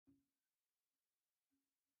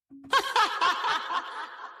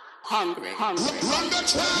hungry. Darling,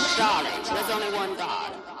 there's only one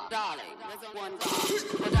God. Darling, there's only one God.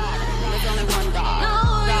 Darling, there's only one God.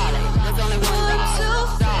 Darling, there's only one God.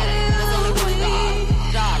 Darling, there's only one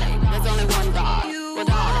God. Darling, there's only one God.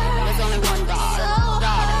 Darling, there's only one God.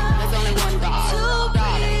 Darling, there's only one God.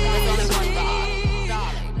 Darling, there's only one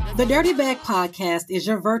God. The Dirty Bag Podcast is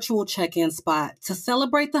your virtual check-in spot to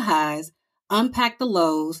celebrate the highs, unpack the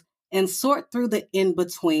lows, and sort through the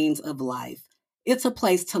in-betweens of life. It's a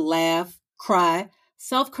place to laugh, cry,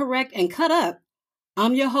 self-correct, and cut up.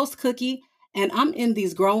 I'm your host, Cookie, and I'm in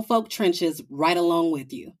these grown folk trenches right along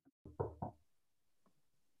with you.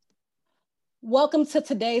 Welcome to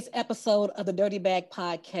today's episode of the Dirty Bag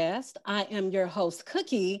Podcast. I am your host,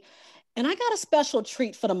 Cookie, and I got a special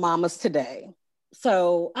treat for the mamas today.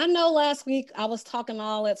 So I know last week I was talking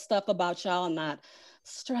all that stuff about y'all not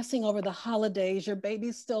stressing over the holidays. Your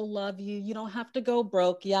babies still love you. You don't have to go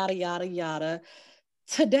broke, yada, yada, yada.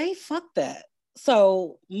 Today, fuck that.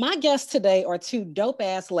 So my guests today are two dope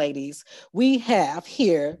ass ladies. We have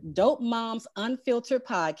here Dope Moms Unfiltered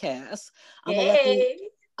podcast. I'm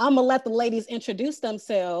gonna let the ladies introduce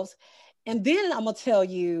themselves, and then I'm gonna tell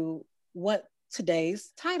you what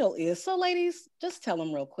today's title is. So ladies, just tell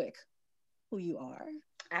them real quick who you are.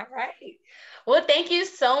 All right. Well, thank you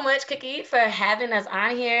so much, Cookie, for having us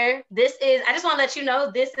on here. I just want to let you know,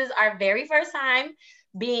 this is our very first time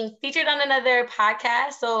being featured on another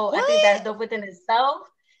podcast. So what? I think that's dope within itself.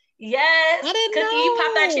 Yes. I didn't Cookie, know. You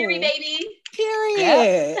popped our cherry, baby.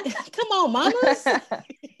 Period. Yep. Come on, mamas.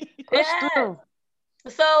 Push through.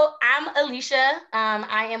 So I'm Alicia.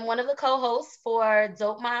 I am one of the co-hosts for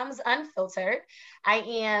Dope Moms Unfiltered. I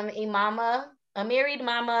am a married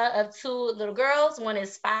mama of two little girls. One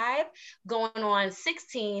is 5, going on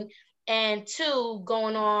 16, and 2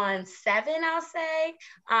 going on 7, I'll say.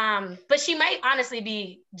 But she might honestly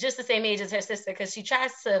be just the same age as her sister, because she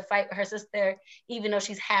tries to fight her sister, even though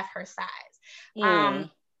she's half her size.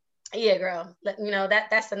 Yeah, girl.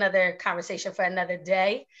 That's another conversation for another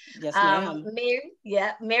day. Yes, ma'am.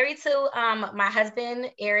 Married to my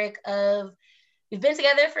husband, Eric, we've been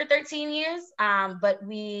together for 13 years, but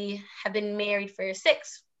we have been married for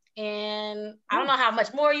 6. And I don't know how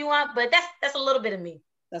much more you want, but that's a little bit of me.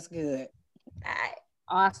 That's good. All right.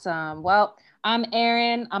 Awesome. Well, I'm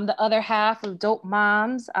Erin. I'm the other half of Dope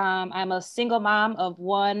Moms. I'm a single mom of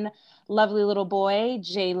one lovely little boy,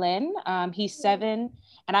 Jalen. He's 7,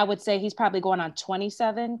 and I would say he's probably going on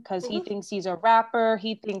 27 because he thinks he's a rapper.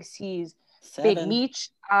 He thinks he's 7. Big Meech.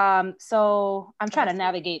 So I'm trying to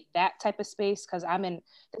navigate that type of space because this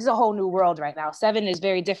is a whole new world right now. 7 is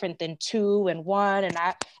very different than 2 and 1. And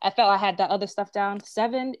I felt I had that other stuff down.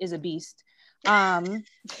 7 is a beast.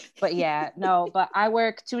 But I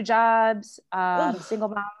work 2 jobs, single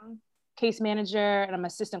mom, case manager, and I'm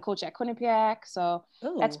assistant coach at Quinnipiac. So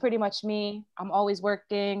that's pretty much me. I'm always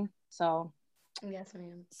working. So yes,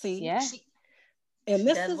 ma'am. See, yeah. And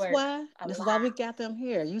this is why we got them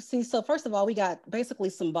here. You see, so first of all, we got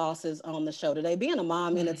basically some bosses on the show today. Being a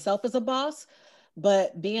mom in itself is a boss,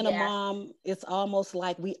 but being a mom, it's almost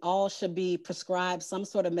like we all should be prescribed some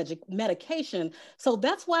sort of medication. So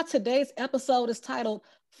that's why today's episode is titled,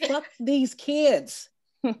 Fuck These Kids.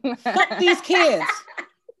 Fuck these kids.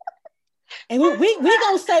 And we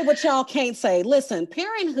gonna say what y'all can't say. Listen,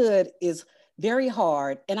 parenthood is very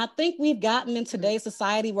hard. And I think we've gotten in today's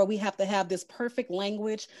society where we have to have this perfect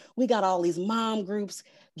language. We got all these mom groups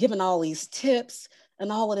giving all these tips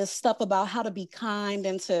and all of this stuff about how to be kind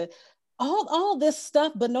and to all this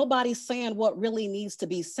stuff, but nobody's saying what really needs to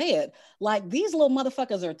be said. Like, these little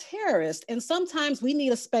motherfuckers are terrorists. And sometimes we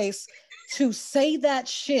need a space to say that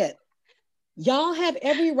shit. Y'all have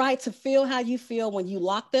every right to feel how you feel when you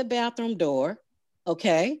lock that bathroom door,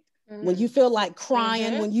 okay? When you feel like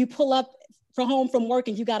crying, when you pull up for home from work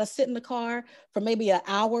and you got to sit in the car for maybe an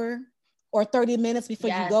hour or 30 minutes before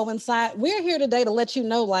you go inside. We're here today to let you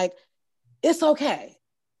know, like, it's okay.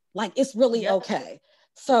 Like, it's really okay.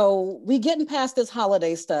 So we getting past this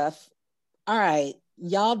holiday stuff. All right,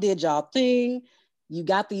 y'all did y'all thing. You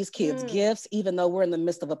got these kids gifts, even though we're in the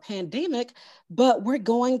midst of a pandemic, but we're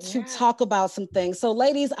going to talk about some things. So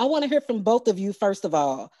ladies, I want to hear from both of you. First of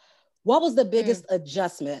all, what was the biggest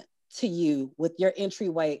adjustment to you with your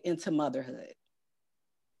entryway into motherhood?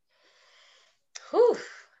 Whew.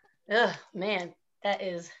 Ugh, man,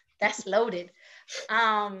 that's loaded.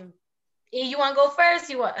 You want to go first?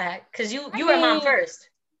 You want, because you were mom first.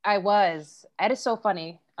 I was. It is so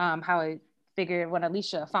funny how I figured when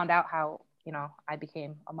Alicia found out how I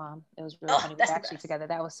became a mom. It was really funny. We were actually together.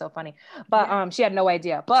 That was so funny. But she had no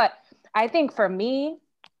idea. But I think for me,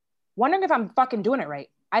 wondering if I'm fucking doing it right.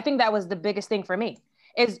 I think that was the biggest thing for me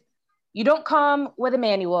is you don't come with a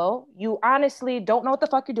manual. You honestly don't know what the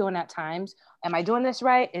fuck you're doing at times. Am I doing this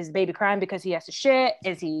right? Is baby crying because he has to shit?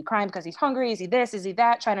 Is he crying because he's hungry? Is he this? Is he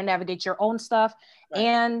that? Trying to navigate your own stuff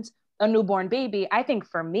and a newborn baby. I think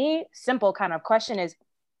for me, simple kind of question is,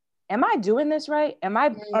 am I doing this right? Am I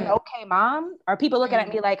an okay mom? Are people looking at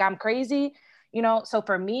me like I'm crazy? You know, so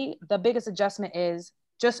for me, the biggest adjustment is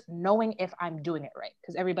just knowing if I'm doing it right.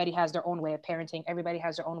 Because everybody has their own way of parenting. Everybody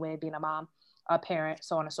has their own way of being a mom, a parent,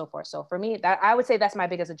 so on and so forth. So for me, that I would say that's my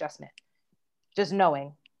biggest adjustment. Just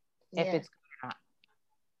knowing if it's good or not.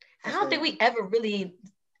 I don't think we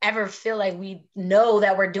ever feel like we know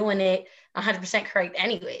that we're doing it 100% correct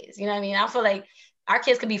anyways. You know what I mean? I feel like our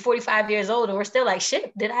kids could be 45 years old and we're still like,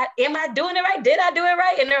 shit, am I doing it right? Did I do it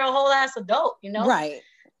right? And they're a whole ass adult, you know? Right.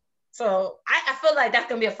 So I feel like that's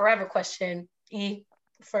going to be a forever question,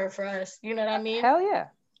 for us. You know what I mean? Hell yeah.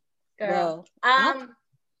 Girl. Well,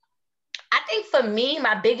 I think for me,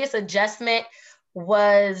 my biggest adjustment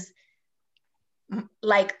was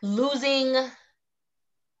like losing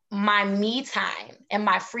my me time and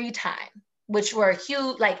my free time, which were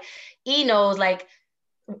huge. Like knows, like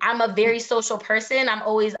I'm a very social person. I'm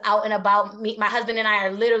always out and about. My husband and I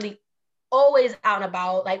are literally always out and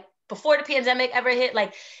about. Like before the pandemic ever hit,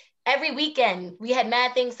 like every weekend we had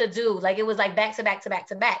mad things to do. Like it was like back to back to back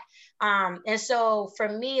to back. And so for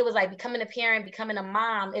me, it was like becoming a parent, becoming a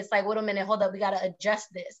mom. It's like, wait a minute, hold up, we got to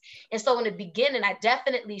adjust this. And so in the beginning, I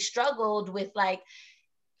definitely struggled with like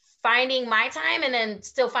finding my time and then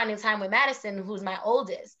still finding time with Madison, who's my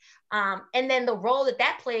oldest. And then the role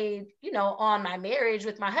that played, you know, on my marriage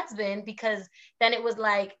with my husband, because then it was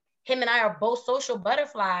like him and I are both social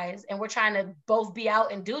butterflies and we're trying to both be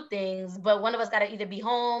out and do things, but one of us got to either be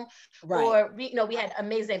home or, you know, we had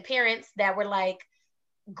amazing parents that were like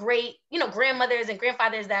great, you know, grandmothers and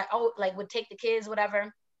grandfathers that like would take the kids,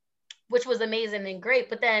 whatever, which was amazing and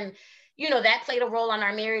great. But then, you know, that played a role on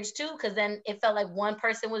our marriage too, because then it felt like one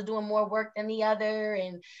person was doing more work than the other.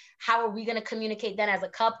 And how are we going to communicate then as a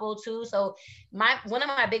couple too? So one of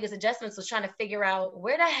my biggest adjustments was trying to figure out,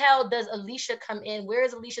 where the hell does Alicia come in? Where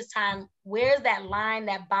is Alicia's time? Where's that line,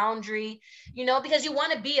 that boundary? You know, because you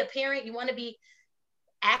want to be a parent, you want to be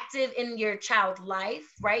active in your child's life,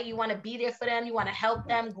 right? You want to be there for them. You want to help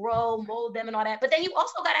them grow, mold them and all that. But then you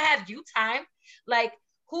also got to have you time. Like,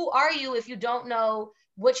 who are you if you don't know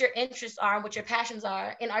what your interests are and what your passions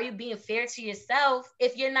are? And are you being fair to yourself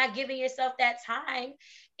if you're not giving yourself that time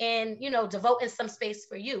and, you know, devoting some space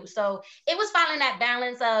for you? So it was finding that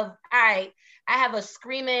balance of, all right, I have a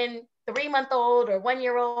screaming 3-month-old or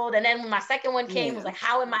 1-year-old. And then when my second one came, was like,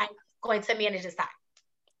 how am I going to manage this time?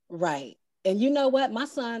 Right. And you know what? My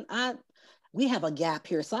son, we have a gap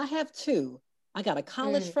here. So I have two. I got a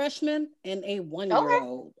college freshman and a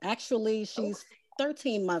 1-year-old. Okay. Actually, she's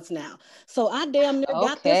 13 months now. So I damn near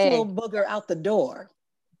got this little booger out the door.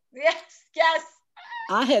 Yes.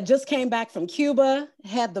 I had just came back from Cuba,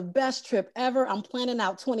 had the best trip ever. I'm planning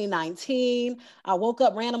out 2019. I woke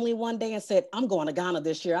up randomly one day and said, I'm going to Ghana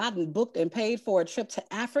this year. I've been booked and paid for a trip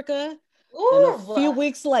to Africa. Ooh. And a few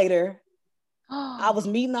weeks later, I was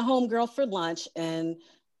meeting a homegirl for lunch and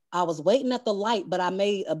I was waiting at the light, but I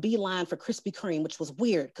made a beeline for Krispy Kreme, which was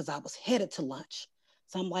weird because I was headed to lunch.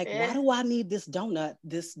 So I'm like, why do I need this donut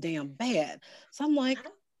this damn bad? So I'm like,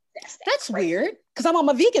 that's weird because I'm on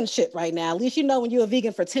my vegan shit right now. At least you know when you're a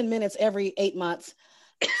vegan for 10 minutes every 8 months.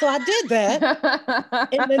 So I did that.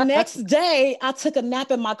 And the next day I took a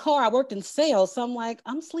nap in my car. I worked in sales. So I'm like,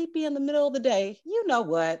 I'm sleepy in the middle of the day. You know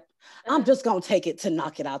what? I'm just going to take it to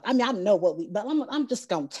knock it out. I mean, I know but I'm just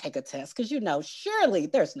going to take a test because, you know, surely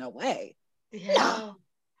there's no way. Yeah. No,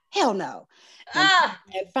 hell no.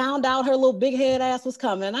 And found out her little big head ass was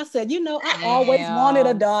coming. And I said, you know, I always wanted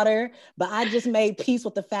a daughter, but I just made peace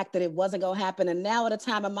with the fact that it wasn't going to happen. And now at a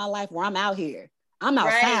time in my life where I'm out here, I'm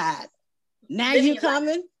outside. Right. Now you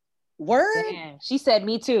coming? Word? Man, she said,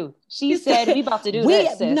 me too. She said, we about to do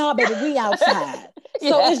this. No, baby, we outside.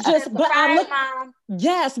 So it's just, but I look,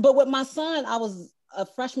 yes, but with my son, I was a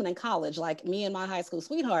freshman in college, like me and my high school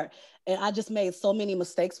sweetheart. And I just made so many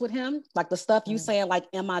mistakes with him. Like the stuff you saying, like,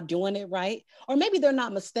 am I doing it right? Or maybe they're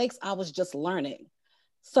not mistakes. I was just learning.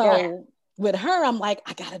 So with her, I'm like,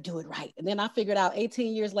 I got to do it right. And then I figured out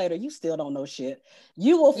 18 years later, you still don't know shit.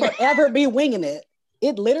 You will forever be winging it.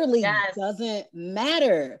 It literally doesn't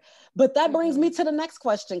matter. But that brings me to the next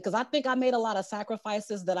question, because I think I made a lot of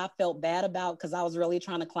sacrifices that I felt bad about because I was really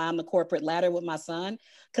trying to climb the corporate ladder with my son.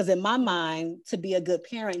 Because in my mind, to be a good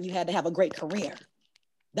parent, you had to have a great career.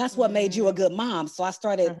 That's what made you a good mom. So I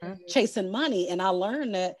started chasing money, and I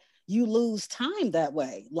learned that you lose time that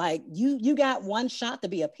way. Like you got one shot to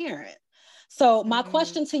be a parent. So my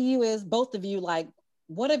question to you is, both of you, like,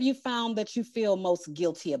 what have you found that you feel most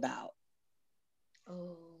guilty about?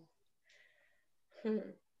 Oh.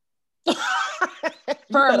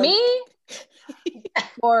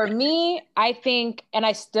 For me, I think, and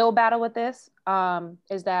I still battle with this,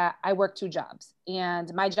 is that I work 2 jobs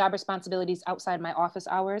and my job responsibilities outside my office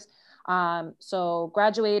hours. So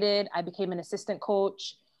graduated, I became an assistant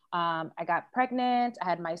coach. I got pregnant, I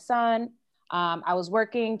had my son. I was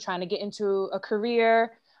working, trying to get into a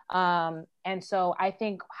career. And so I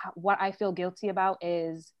think what I feel guilty about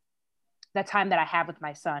is the time that I have with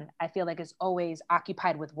my son. I feel like it's always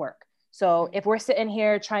occupied with work. So if we're sitting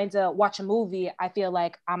here trying to watch a movie, I feel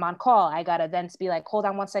like I'm on call. I gotta then be like, hold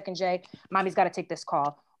on 1 second, Jay, mommy's gotta take this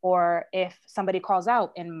call. Or if somebody calls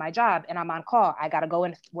out in my job and I'm on call, I gotta go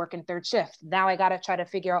and work in 3rd shift. Now I gotta try to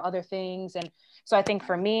figure out other things. And so I think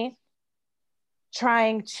for me,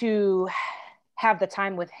 trying to have the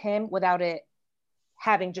time with him without it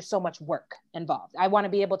having just so much work involved. I wanna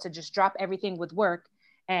be able to just drop everything with work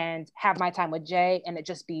and have my time with Jay and it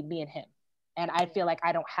just be me and him. And I feel like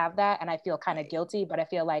I don't have that. And I feel kind of guilty, but I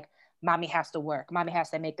feel like mommy has to work. Mommy has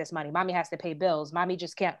to make this money. Mommy has to pay bills. Mommy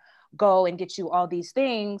just can't go and get you all these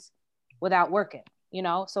things without working, you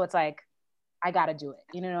know? So it's like, I got to do it.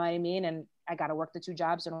 You know what I mean? And I got to work the 2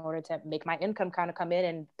 jobs in order to make my income kind of come in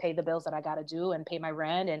and pay the bills that I got to do and pay my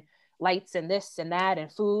rent and lights and this and that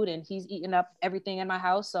and food. And he's eating up everything in my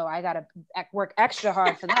house. So I got to work extra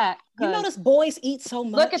hard for that. You notice boys eat so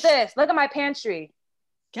much. Look at this. Look at my pantry.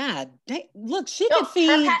 God, look, she could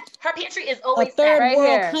feed her pantry is always a 3rd right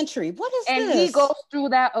world here. country. What is and this? And he goes through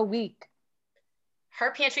that a week.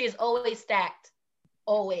 Her pantry is always stacked.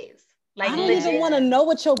 Always. Like I don't even want to know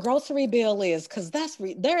what your grocery bill is, because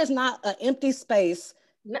there is not an empty space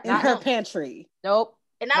in her pantry. Nope.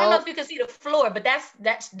 And I don't know if you can see the floor, but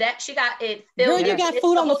that she got it filled. Girl, you got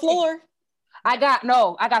food on the floor. I got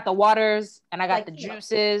the waters and I got the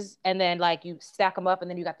juices, and then like you stack them up and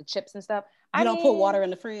then you got the chips and stuff. You don't put water in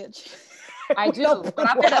the fridge. I do, but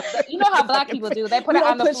I put it. You know how Black people do? They put it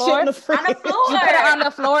on the floor. On the floor. You put it on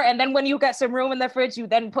the floor, and then when you get some room in the fridge, you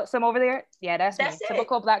then put some over there. Yeah, that's me.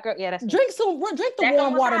 Typical Black girl. Yeah, that's me. Drink the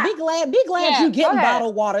warm water. Be glad you getting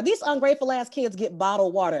bottled water. These ungrateful ass kids get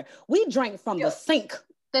bottled water. We drank from the sink.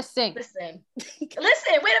 The sink. Listen,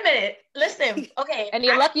 wait a minute. Listen, okay. And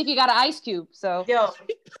you're lucky if you got an ice cube. So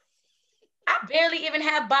I barely even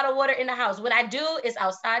have bottled water in the house. What I do is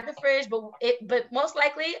outside the fridge, but most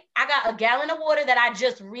likely I got a gallon of water that I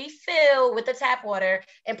just refill with the tap water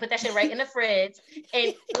and put that shit right in the fridge.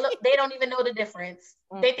 And look, they don't even know the difference.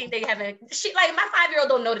 They think they haven't. Like my 5-year-old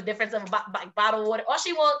don't know the difference of bottled water. All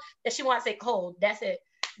she wants it cold. That's it.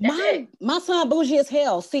 My son bougie as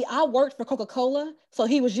hell. See, I worked for Coca-Cola, so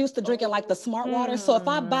he was used to drinking like the smart water. So if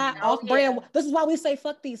I buy off-brand, this is why we say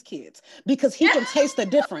fuck these kids, because he can taste the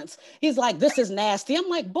difference. He's like, this is nasty. I'm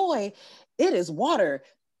like, boy, it is water.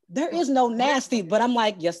 There is no nasty, but I'm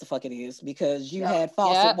like, yes, the fuck it is, because you had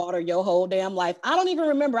faucet water your whole damn life. I don't even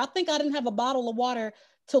remember. I think I didn't have a bottle of water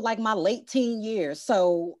till like my late teen years.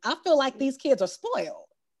 So I feel like these kids are spoiled.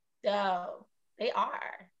 Oh, they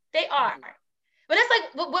are. They are. But that's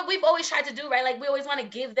like what we've always tried to do, right? Like we always want to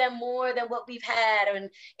give them more than what we've had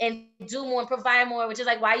and do more and provide more, which is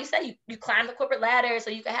like why you say you climb the corporate ladder so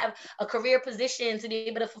you can have a career position to be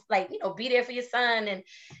able to be there for your son. And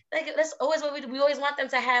like that's always what we always want them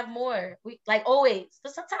to have more. We like always.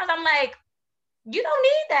 But sometimes I'm like, you don't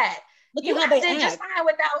need that. You have to just fine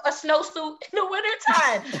without a snowsuit in the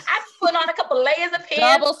wintertime. I put on a couple layers of pants.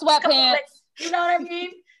 Double sweatpants. You know what I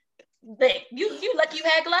mean? You lucky you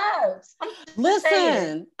had gloves.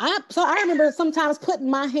 Listen, I remember sometimes putting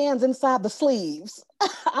my hands inside the sleeves.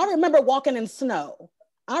 I remember walking in snow.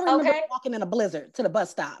 I remember walking in a blizzard to the bus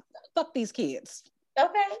stop. Fuck these kids. Okay.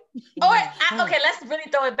 Okay, let's really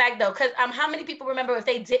throw it back though, because how many people remember if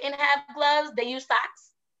they didn't have gloves, they used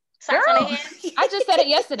socks? Socks on their hands? I just said it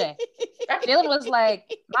yesterday. Dylan was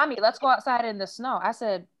like, "Mommy, let's go outside in the snow." I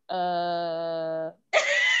said,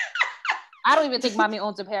 I don't even think mommy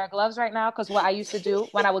owns a pair of gloves right now, because what I used to do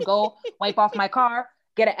when I would go wipe off my car,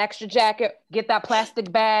 get an extra jacket, get that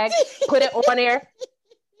plastic bag, put it on there.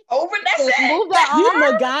 Over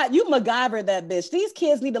that You MacGyver that bitch. These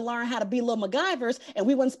kids need to learn how to be little MacGyvers, and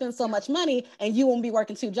we wouldn't spend so much money, and you won't be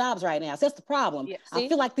working 2 jobs right now. So that's the problem. Yeah, I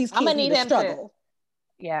feel like these kids need to struggle.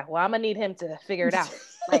 I'm gonna need him to figure it out,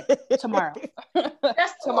 like tomorrow.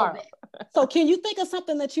 That's tomorrow. So can you think of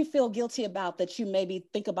something that you feel guilty about that you maybe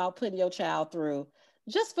think about putting your child through,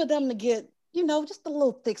 just for them to get, just a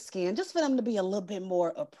little thick skin, just for them to be a little bit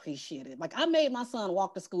more appreciated? Like I made my son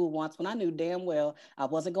walk to school once when I knew damn well I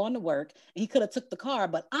wasn't going to work. He could have took the car,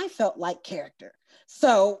 but I felt like character.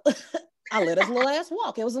 So I let his little ass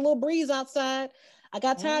walk. It was a little breeze outside. I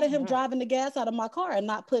got tired of him driving the gas out of my car and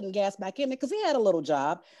not putting gas back in it because he had a little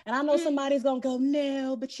job. And I know somebody's going to go,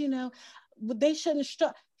 no, but you know, they shouldn't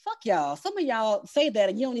fuck y'all. Some of y'all say that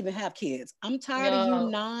and you don't even have kids. I'm tired of you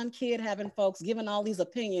non-kid having folks giving all these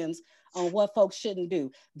opinions on what folks shouldn't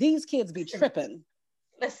do. These kids be tripping.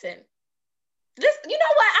 Listen. You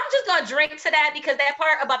know what? I'm just gonna drink to that because that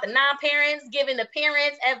part about the non-parents giving the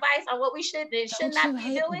parents advice on what we should and should not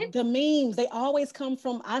be doing. The memes, they always come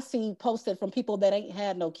from, I see posted from people that ain't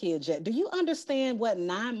had no kids yet. Do you understand what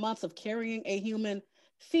 9 months of carrying a human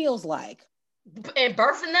feels like? And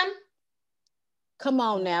birthing them? Come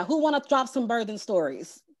on now. Who want to drop some birthing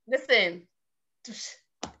stories? Listen,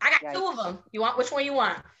 I got two of them. You want which one you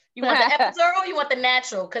want? You want the epidural or you want the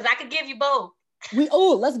natural? Because I could give you both. I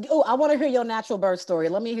want to hear your natural birth story.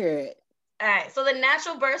 Let me hear it. All right. So the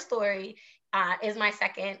natural birth story is my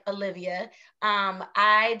second, Olivia.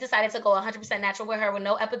 I decided to go 100% natural with her with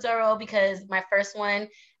no epidural because my first one,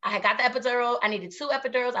 I had got the epidural. I needed 2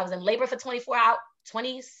 epidurals. I was in labor for 6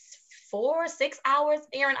 hours.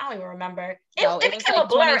 Erin, I don't even remember. It became like a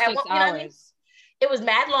blur at one, you know what I mean? It was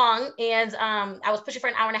mad long, and I was pushing for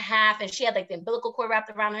an hour and a half, and she had like the umbilical cord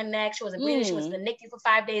wrapped around her neck. She wasn't breathing. She was in the NICU for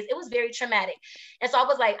 5 days. It was very traumatic. And so I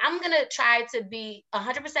was like, I'm going to try to be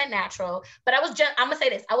 100% natural, but I'm going to say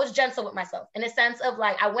this. I was gentle with myself in the sense of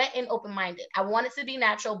like, I went in open-minded. I wanted to be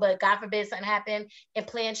natural, but God forbid something happened and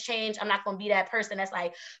plans change. I'm not going to be that person that's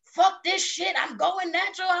like, fuck this shit. I'm going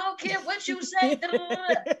natural. I don't care what you say.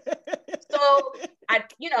 So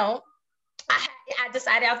I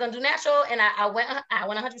decided I was gonna do natural, and I went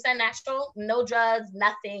 100% natural, no drugs,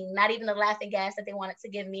 nothing, not even the laughing gas that they wanted to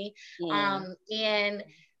give me. And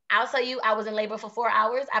I'll tell you, I was in labor for 4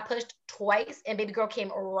 hours. I pushed twice, and baby girl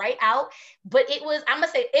came right out. But I'm gonna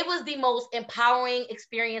say it was the most empowering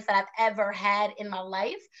experience that I've ever had in my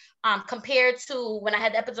life, compared to when I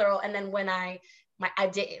had the epidural, and then when I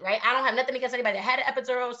did it, right? I don't have nothing against anybody that had an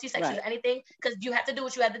epidural, C-sections, or anything, because you have to do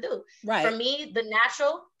what you had to do. Right. For me, the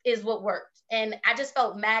natural is what worked. And I just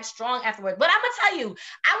felt mad strong afterwards. But I'm going to tell you,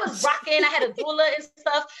 I was rocking. I had a doula and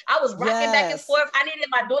stuff. I was rocking back and forth. I needed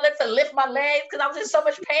my doula to lift my legs because I was in so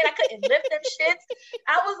much pain. I couldn't lift them shits.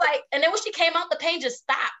 I was like, and then when she came out, the pain just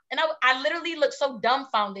stopped. And I literally looked so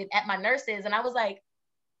dumbfounded at my nurses. And I was like,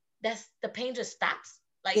 the pain just stops.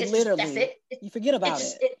 Like, it's literally, just, that's it. You forget about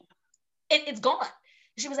it. It's gone.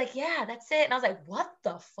 She was like, yeah, that's it. And I was like, what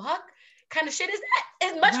the fuck kind of shit is that?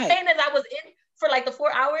 As much pain as I was in for like the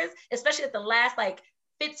 4 hours, especially at the last like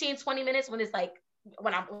 15, 20 minutes when it's like,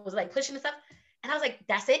 when I was like pushing and stuff. And I was like,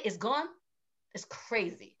 that's it, it's gone. It's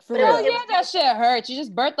crazy. Hell yeah, that shit hurts. You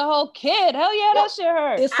just birthed the whole kid. Hell yeah, that shit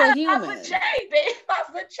hurts. It's a human.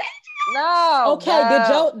 No.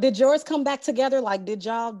 Okay, did yours come back together? Like, did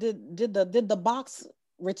the box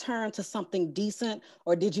return to something decent,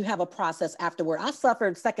 or did you have a process afterward? I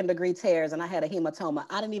suffered 2nd-degree tears and I had a hematoma.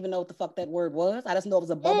 I didn't even know what the fuck that word was. I just know it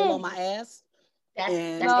was a bubble on my ass. That's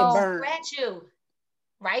it burned. Scratch you,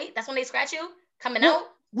 right? That's when they scratch you coming out.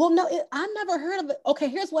 Well, no, I never heard of it. Okay,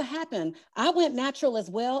 here's what happened. I went natural as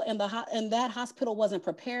well, and that hospital wasn't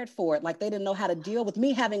prepared for it. Like, they didn't know how to deal with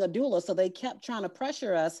me having a doula, so they kept trying to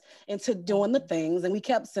pressure us into doing the things, and we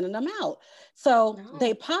kept sending them out. So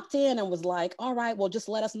they popped in and was like, all right, well, just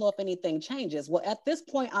let us know if anything changes. Well, at this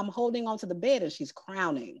point, I'm holding onto the bed, and she's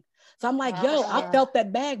crowning. So I'm like, yo, I felt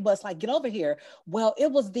that bag bust, like, get over here. Well, it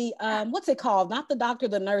was the, what's it called? Not the doctor,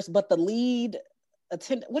 the nurse, but the lead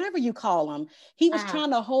attendant, whatever you call him. He was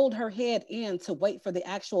trying to hold her head in to wait for the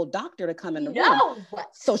actual doctor to come in the room.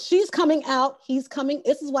 So she's coming out, he's coming.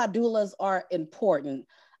 This is why doulas are important.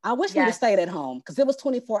 I wish we'd have stayed at home because it was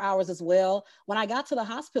 24 hours as well. When I got to the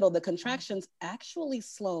hospital, the contractions actually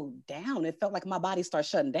slowed down. It felt like my body started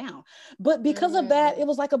shutting down. But because of that, it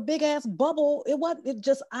was like a big ass bubble.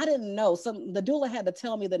 I didn't know. The doula had to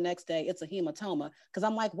tell me the next day it's a hematoma because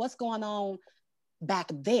I'm like, what's going on back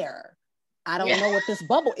there? I don't know what this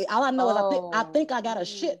bubble is. All I know is I think I got a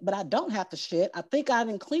shit, but I don't have to shit. I think I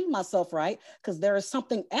didn't clean myself right because there is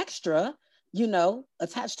something extra,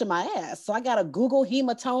 attached to my ass. So I got to Google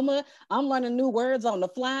hematoma. I'm learning new words on the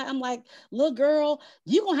fly. I'm like, little girl,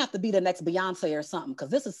 you're going to have to be the next Beyonce or something because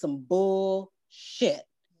this is some bullshit.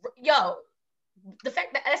 Yo, the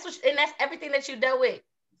fact that that's everything that you dealt with.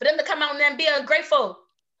 For them to come out and then be ungrateful.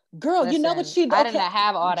 Girl, you know what she did? I didn't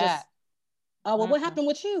have all that. Oh, well, what happened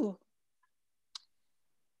with you?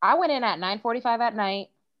 I went in at 9:45 at night,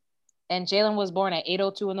 and Jalen was born at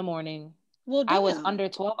 8:02 in the morning. Well, I was under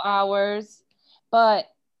 12 hours, but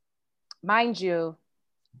mind you,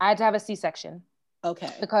 I had to have a C-section.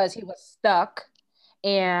 Okay. Because he was stuck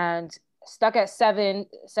at 7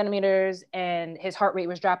 centimeters, and his heart rate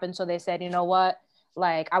was dropping. So they said, you know what?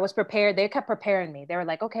 Like I was prepared. They kept preparing me. They were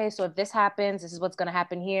like, okay, so if this happens, this is what's going to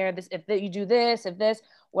happen here. If you do this, if this,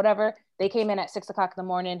 whatever. They came in at 6 o'clock in the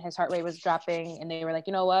morning. His heart rate was dropping. And they were like,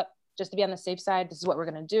 you know what? Just to be on the safe side, this is what we're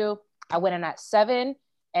going to do. I went in at 7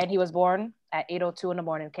 and he was born at 8:02 in the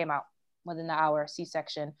morning, came out within the hour,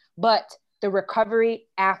 C-section. But the recovery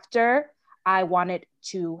after, I wanted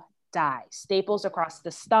to die. Staples across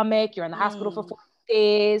the stomach. You're in the hospital for 4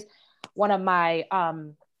 days. One of my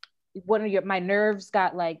my nerves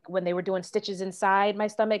got like, when they were doing stitches inside my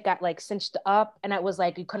stomach, got like cinched up, and it was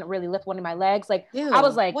like you couldn't really lift one of my legs. Like I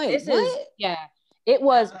was like, wait, it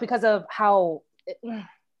was because of how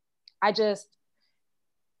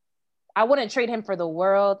I wouldn't trade him for the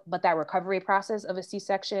world, but that recovery process of a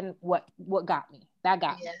C-section, what got me. That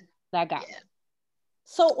got me.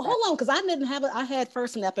 So hold on, because I didn't have it. I had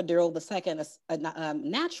first an epidural, the second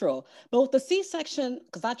natural. But with the C-section,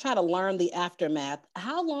 because I try to learn the aftermath,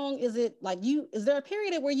 how long is it? Like is there a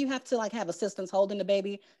period where you have to like have assistance holding the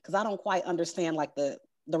baby? Because I don't quite understand like the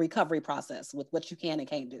recovery process with what you can and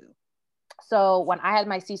can't do. So when I had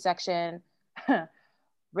my C-section,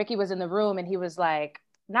 Ricky was in the room and he was like,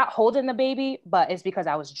 not holding the baby, but it's because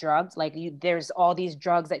I was drugged. Like there's all these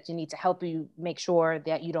drugs that you need to help you make sure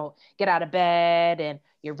that you don't get out of bed and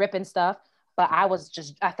you're ripping stuff. But I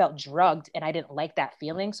felt drugged and I didn't like that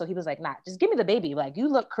feeling. So he was like, nah, just give me the baby. Like you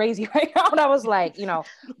look crazy right now. And I was like,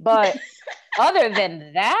 but other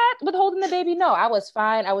than that, with holding the baby, no, I was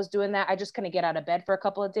fine. I was doing that. I just couldn't get out of bed for a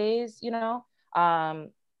couple of days,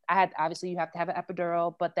 obviously you have to have an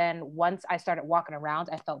epidural, but then once I started walking around,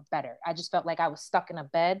 I felt better. I just felt like I was stuck in a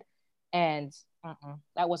bed and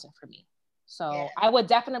that wasn't for me. So I would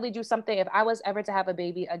definitely do something. If I was ever to have a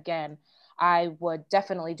baby again, I would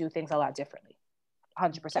definitely do things a lot differently,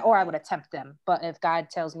 100%, or I would attempt them. But if God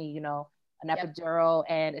tells me, an epidural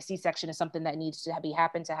and a C-section is something that needs to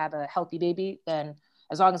happen to have a healthy baby, then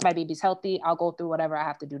as long as my baby's healthy, I'll go through whatever I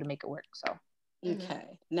have to do to make it work. So. Okay.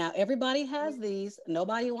 Now everybody has these.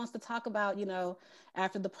 Nobody wants to talk about,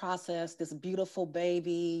 after the process, this beautiful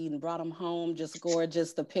baby and brought them home, just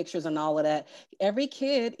gorgeous, the pictures and all of that. Every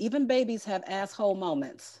kid, even babies, have asshole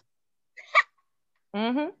moments.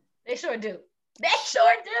 They sure do. They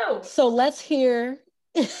sure do. So let's hear.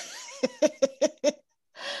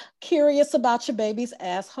 Curious about your baby's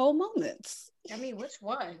asshole moments. I mean, which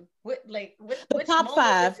one? Which the top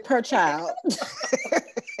 5 per child.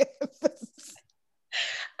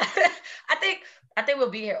 I think we'll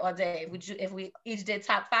be here all day if we each did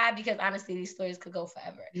top 5, because honestly these stories could go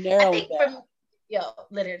forever. Literally.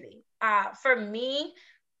 For me,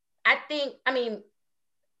 I think,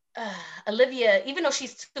 Olivia, even though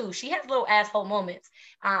she's 2, she has little asshole moments.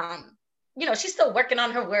 She's still working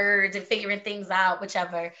on her words and figuring things out,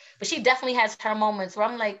 whichever. But she definitely has her moments where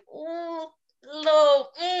I'm like, ooh,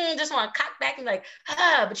 just want to cock back and like,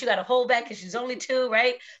 but you got to hold back because she's only 2,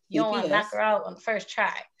 right? You don't want to knock her out on the first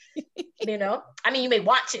try. You may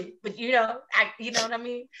want to, but you know what I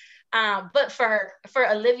mean? But for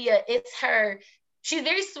Olivia, she's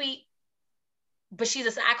very sweet, but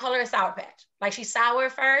I call her a sour patch. Like she's sour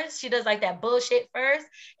first. She does like that bullshit first.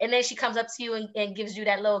 And then she comes up to you and gives you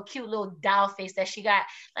that little cute little doll face that she got.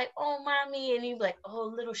 Like, oh, mommy. And you're like,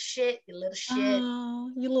 oh, little shit, you little shit.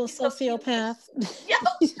 Oh, you little sociopath.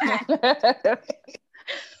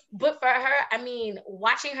 But for her,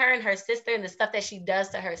 watching her and her sister and the stuff that she does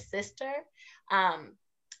to her sister,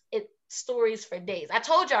 it's stories for days. I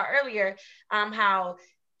told y'all earlier how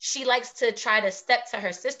she likes to try to step to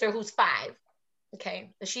her sister who's 5.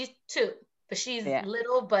 Okay, but she's 2, but she's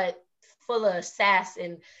little but full of sass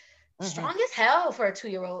and strong as hell for a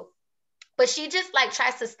 2-year-old. But she just like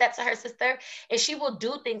tries to step to her sister, and she will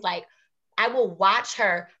do things like, I will watch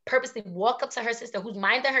her purposely walk up to her sister who's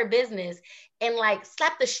minding her business and like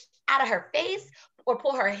slap the out of her face or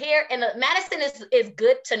pull her hair. And Madison is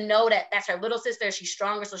good to know that that's her little sister. She's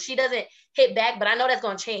stronger, so she doesn't hit back. But I know that's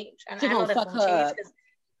going to change. I know that's going to change.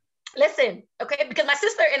 Listen, okay, because my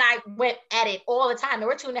sister and I went at it all the time. And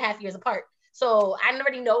we're 2.5 years apart. So I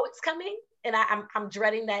already know it's coming. And I'm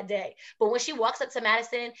dreading that day. But when she walks up to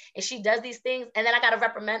Madison and she does these things, and then I got to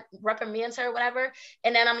reprimand her or whatever.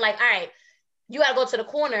 And then I'm like, all right, you got to go to the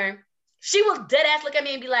corner. She will dead ass look at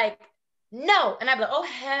me and be like, no. And I'd be like, oh,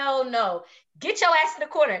 hell no. Get your ass to the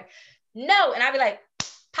corner. No. And I'd be like,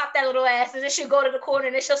 pop that little ass. And then she'll go to the corner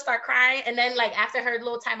and then she'll start crying. And then like after her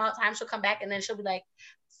little timeout time, she'll come back and then she'll be like,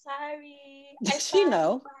 sorry. She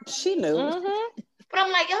knew. Mm-hmm. But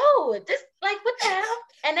I'm like, yo, this, like, what the hell?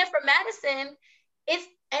 And then for Madison, it's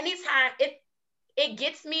anytime, it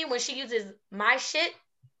gets me when she uses my shit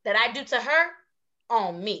that I do to her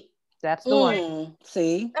on me. That's the one.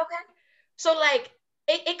 See? Okay. So, like,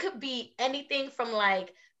 it could be anything from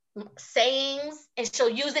like sayings, and she'll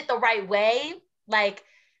use it the right way, like,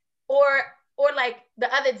 or like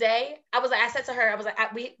the other day, I said to her, I was like,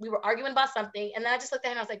 we were arguing about something, and then I just looked at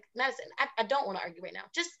her and I was like, Madison, I don't want to argue right now.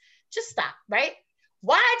 Just stop, right?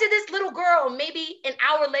 Why did this little girl, maybe an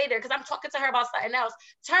hour later, because I'm talking to her about something else,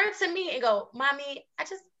 turn to me and go, Mommy, I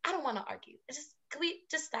don't want to argue. Can we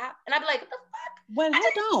just stop? And I'd be like, what the fuck? Well,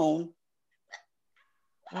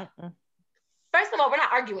 hold on. First of all, we're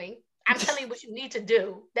not arguing. I'm telling you what you need to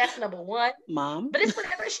do. That's number one. Mom. But it's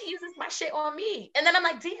whenever she uses my shit on me. And then I'm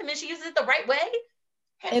like, damn, and she uses it the right way?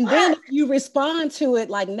 And then if you respond to it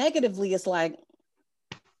like negatively, it's like,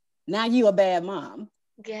 now you a bad mom.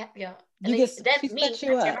 Yeah. She set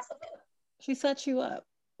you up. She set you up.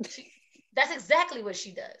 That's exactly what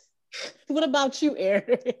she does. What about you,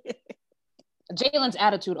 Erin? Jalen's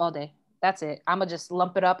attitude all day. That's it. I'm going to just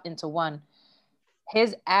lump it up into one.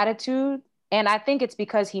 His attitude, and I think it's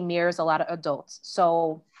because he mirrors a lot of adults.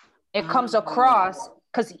 So it comes across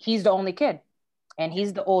because he's the only kid and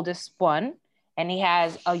he's the oldest one, and he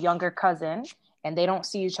has a younger cousin, and they don't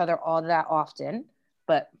see each other all that often.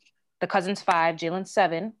 But the cousin's 5, Jalen's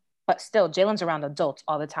 7, but still Jalen's around adults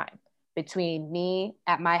all the time. Between me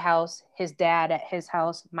at my house, his dad at his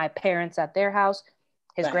house, my parents at their house,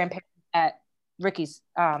 his grandparents at Ricky's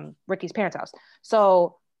parents' house.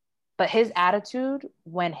 So, but his attitude,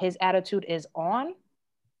 when his attitude is on,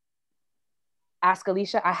 ask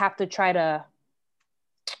Alicia, I have to try to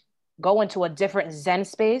go into a different Zen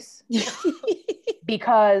space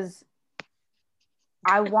because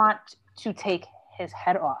I want to take his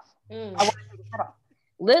head off. I want to take his head off.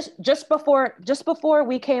 Liz, just before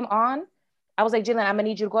we came on, I was like, Jalen, I'm gonna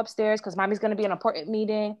need you to go upstairs because Mommy's gonna be in an important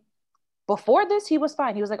meeting. Before this, he was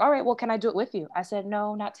fine. He was like, all right, well, can I do it with you? I said,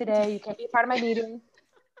 no, not today. You can't be a part of my meeting.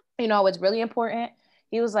 You know, it's really important.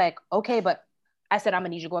 He was like, okay, but I said, I'm gonna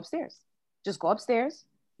need you to go upstairs. Just go upstairs.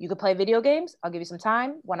 You can play video games. I'll give you some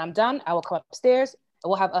time. When I'm done, I will come upstairs and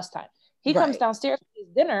we'll have us time. He comes downstairs for his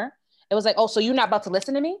dinner. It was like, oh, so you're not about to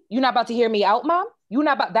listen to me? You're not about to hear me out, Mom? You're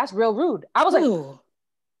not about, that's real rude. I was like, you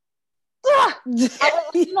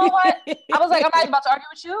know what? I was like, I'm not about to argue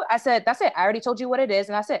with you. I said, that's it. I already told you what it is.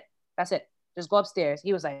 And that's it. That's it. Just go upstairs.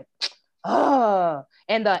 He was like, oh,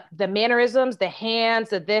 and the mannerisms, the hands,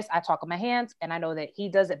 the this, I talk with my hands, and I know that he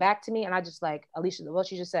does it back to me. And I just like, Alicia, what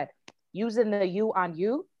she just said, using the you on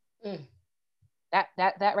you, that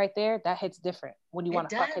right there, that hits different when you want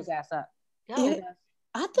to fuck his ass up.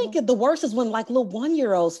 I think the worst is when like little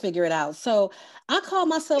 1-year-olds figure it out. So I call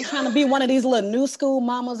myself trying to be one of these little new school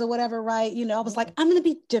mamas or whatever, right? You know, I was like, I'm going to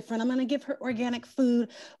be different. I'm going to give her organic food.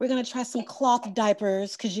 We're going to try some cloth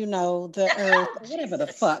diapers because, you know, the earth, whatever the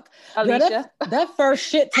fuck. Alicia. Girl, that first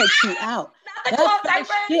shit takes you out.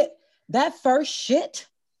 That first shit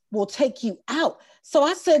will take you out. So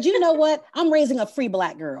I said, you know what? I'm raising a free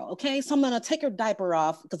Black girl, okay? So I'm going to take her diaper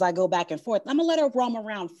off because I go back and forth. I'm going to let her roam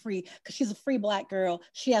around free because she's a free Black girl.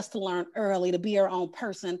 She has to learn early to be her own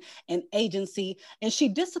person and agency. And she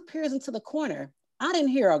disappears into the corner. I didn't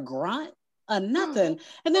hear a grunt or nothing.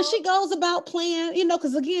 And then she goes about playing, you know,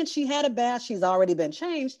 because again, she had a bath. She's already been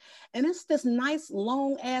changed. And it's this nice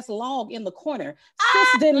long ass log in the corner. Sis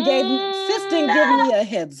didn't give me a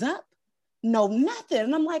heads up. No, nothing.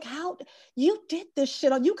 And I'm like, how you did this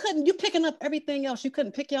shit? You picking up everything else. You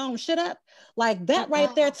couldn't pick your own shit up. Like that right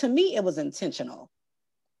there, to me, it was intentional.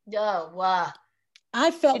 Oh, wow. I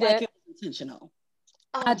felt like it was intentional.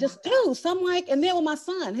 Oh, I just do. So I'm like, and then with my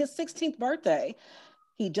son, his 16th birthday,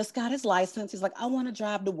 he just got his license. He's like, I want to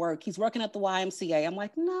drive to work. He's working at the YMCA. I'm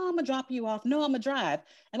like, no, I'm gonna drop you off. No, I'm gonna drive.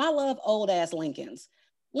 And I love old ass Lincolns.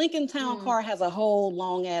 Lincoln Town car has a whole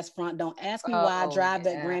long ass front. Don't ask me why I drive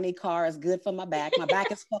that granny car. It's good for my back. My back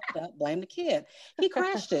is fucked up. Blame the kid. He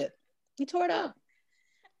crashed it. He tore it up.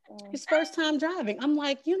 His first time driving. I'm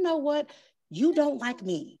like, you know what? You don't like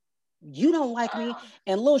me. You don't like me.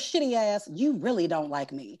 And little shitty ass, you really don't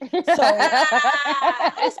like me. So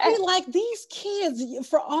it's be like these kids,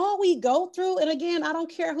 for all we go through, and again, I don't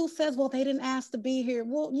care who says, well, they didn't ask to be here.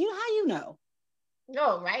 Well, how you know?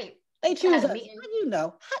 No, right. They choose us. How you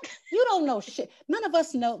know? You don't know shit. None of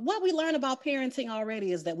us know. What we learn about parenting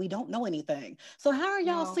already is that we don't know anything. So how are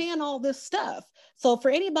y'all saying all this stuff? So for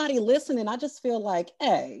anybody listening, I just feel like,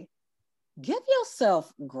 hey, give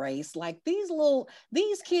yourself grace. Like these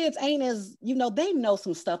kids ain't as, you know, they know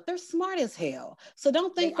some stuff. They're smart as hell. So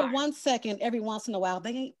don't think for 1 second, every once in a while, they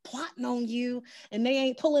ain't plotting on you and they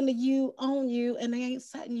ain't pulling the you on you and they ain't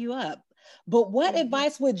setting you up. But what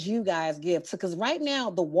advice would you guys give to, because right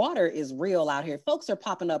now the water is real out here. Folks are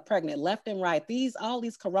popping up pregnant left and right. All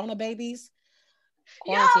these corona babies,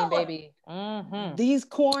 Quarantine, baby. Mm-hmm. These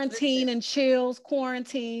quarantine and chills,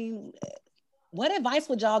 quarantine. What advice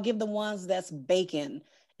would y'all give the ones that's baking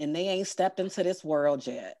and they ain't stepped into this world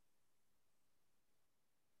yet?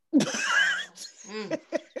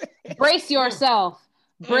 Brace yourself.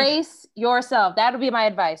 Brace yourself. That would be my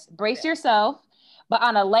advice. Brace yourself. But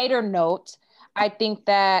on a lighter note, I think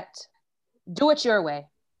that do it your way,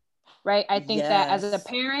 right? I think that as a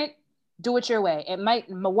parent, do it your way. It might,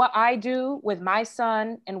 what I do with my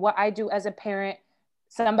son and what I do as a parent,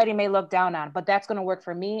 somebody may look down on, but that's going to work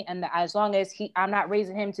for me. And as long as I'm not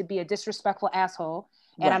raising him to be a disrespectful asshole,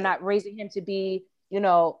 and I'm not raising him to be,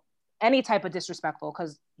 any type of disrespectful,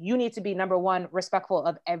 because you need to be, number one, respectful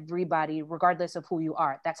of everybody, regardless of who you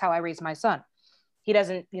are. That's how I raised my son. He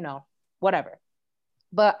doesn't, whatever.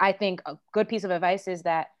 But I think a good piece of advice is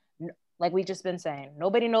that, like we just been saying,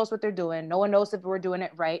 nobody knows what they're doing. No one knows if we're doing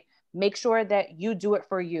it right. Make sure that you do it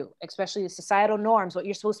for you, especially the societal norms, what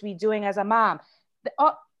you're supposed to be doing as a mom.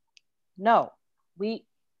 No.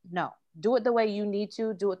 Do it the way you need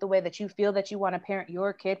to. Do it the way that you feel that you want to parent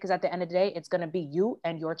your kid, because at the end of the day, it's going to be you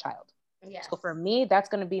and your child. Yes. So for me, that's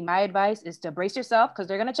going to be my advice, is to brace yourself, because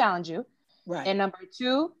they're going to challenge you. Right. And number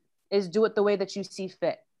two is do it the way that you see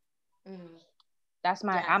fit. That's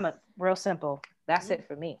I'm a real simple. That's it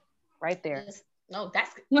for me right there. No,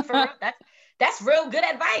 that's for real. That's real good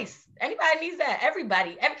advice. Anybody needs that.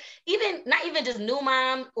 Everybody, not even just new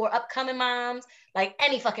moms or upcoming moms, like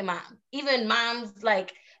any fucking mom, even moms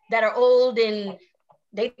like that are old and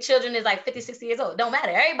their children is like 50, 60 years old. Don't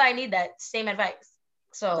matter. Everybody need that same advice.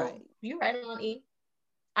 So you right on, E.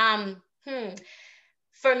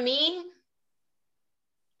 For me,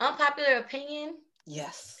 unpopular opinion.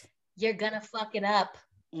 Yes. You're gonna fuck it up.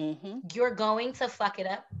 You're going to fuck it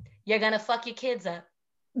up. You're gonna fuck your kids up.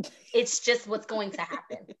 It's just what's going to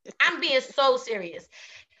happen. I'm being so serious.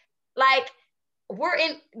 Like,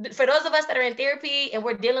 for those of us that are in therapy and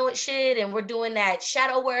we're dealing with shit and we're doing that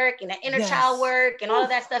shadow work and that inner child work and all of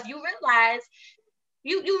that stuff, you realize,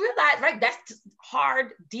 right? That's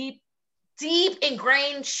hard, deep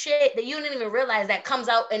ingrained shit that you didn't even realize that comes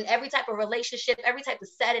out in every type of relationship, every type of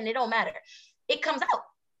setting. It don't matter. It comes out.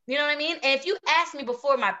 You know what I mean? And if you asked me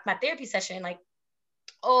before my therapy session, like,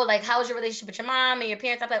 oh, like, how was your relationship with your mom and your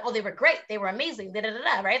parents? I'm like, oh, they were great. They were amazing.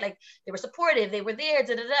 Right? Like, they were supportive. They were there. And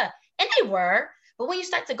they were. But when you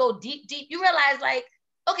start to go deep, you realize, like,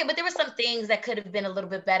 okay, but there were some things that could have been a little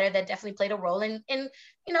bit better that definitely played a role and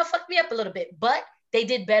fucked me up a little bit. But they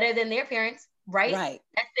did better than their parents, right? Right.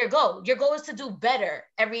 That's their goal. Your goal is to do better.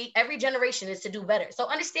 Every generation is to do better. So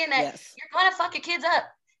understand that you're gonna fuck your kids up.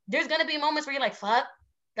 There's gonna be moments where you're like, fuck,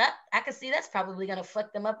 that I can see that's probably gonna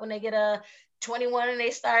fuck them up when they get 21 and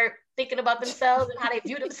they start thinking about themselves and how they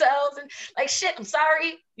view themselves and like, shit, I'm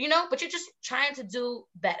sorry, but you're just trying to do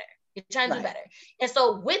better. You're trying to do better. And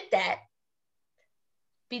so with that,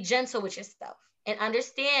 be gentle with yourself and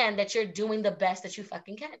understand that you're doing the best that you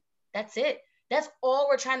fucking can. That's it. That's all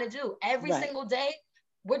we're trying to do. Every single day,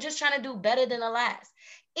 we're just trying to do better than the last.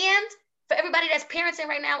 And for everybody that's parenting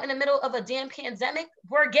right now in the middle of a damn pandemic,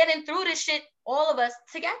 we're getting through this shit, all of us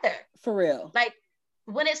together. For real. Like,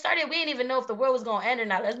 when it started, we didn't even know if the world was going to end or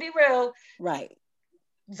not. Let's be real. Right.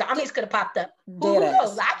 Zombies could have popped up. Who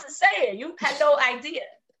knows? I'm just saying, you had no idea.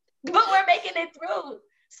 But we're making it through.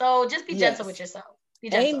 So just be gentle with yourself. Be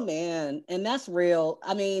gentle. Amen. And that's real.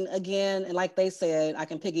 I mean, again, and like they said, I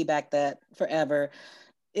can piggyback that forever.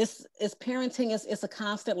 It's parenting. It's a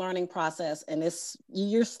constant learning process, and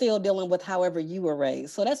you're still dealing with however you were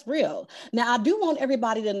raised. So that's real. Now, I do want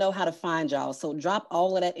everybody to know how to find y'all. So drop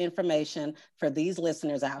all of that information for these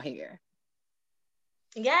listeners out here.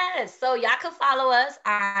 Yes. So y'all can follow us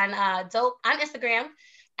on Instagram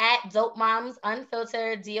at Dope Moms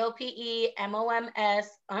Unfiltered, DOPEMOMS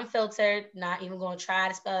Unfiltered. Not even going to try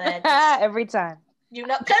to spell that. Every time.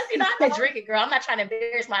 Because I'm not drinking, girl. I'm not trying to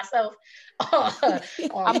embarrass myself. I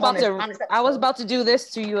was about to do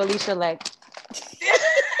this to you, Alicia. Like,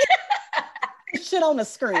 shit on the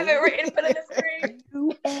screen. I have it written, put it on the screen.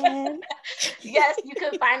 Yes, you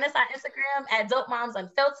can find us on Instagram at Dope Moms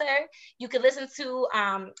Unfiltered. You can listen to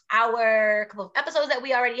our couple of episodes that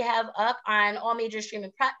we already have up on all major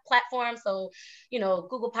streaming platforms. So,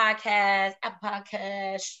 Google Podcasts, Apple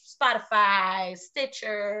Podcasts, Spotify,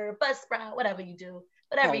 Stitcher, Buzzsprout, whatever you do,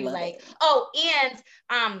 whatever you like. It. Oh, and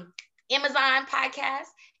Amazon Podcast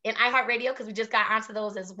and iHeartRadio, because we just got onto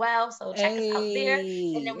those as well. So check us out there.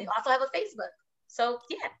 And then we also have a Facebook. So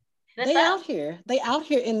yeah. They out here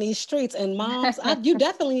in these streets, and moms, you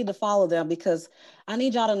definitely need to follow them, because I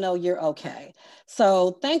need y'all to know you're okay.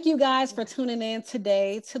 So thank you guys for tuning in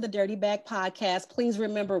today to the Dirty Bag Podcast. Please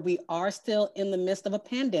remember, we are still in the midst of a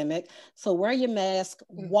pandemic. So wear your mask,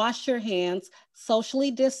 wash your hands, socially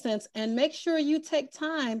distance, and make sure you take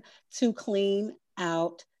time to clean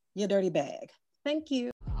out your dirty bag. Thank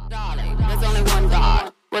you. Darling, there's only one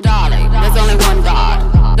God. Well, darling.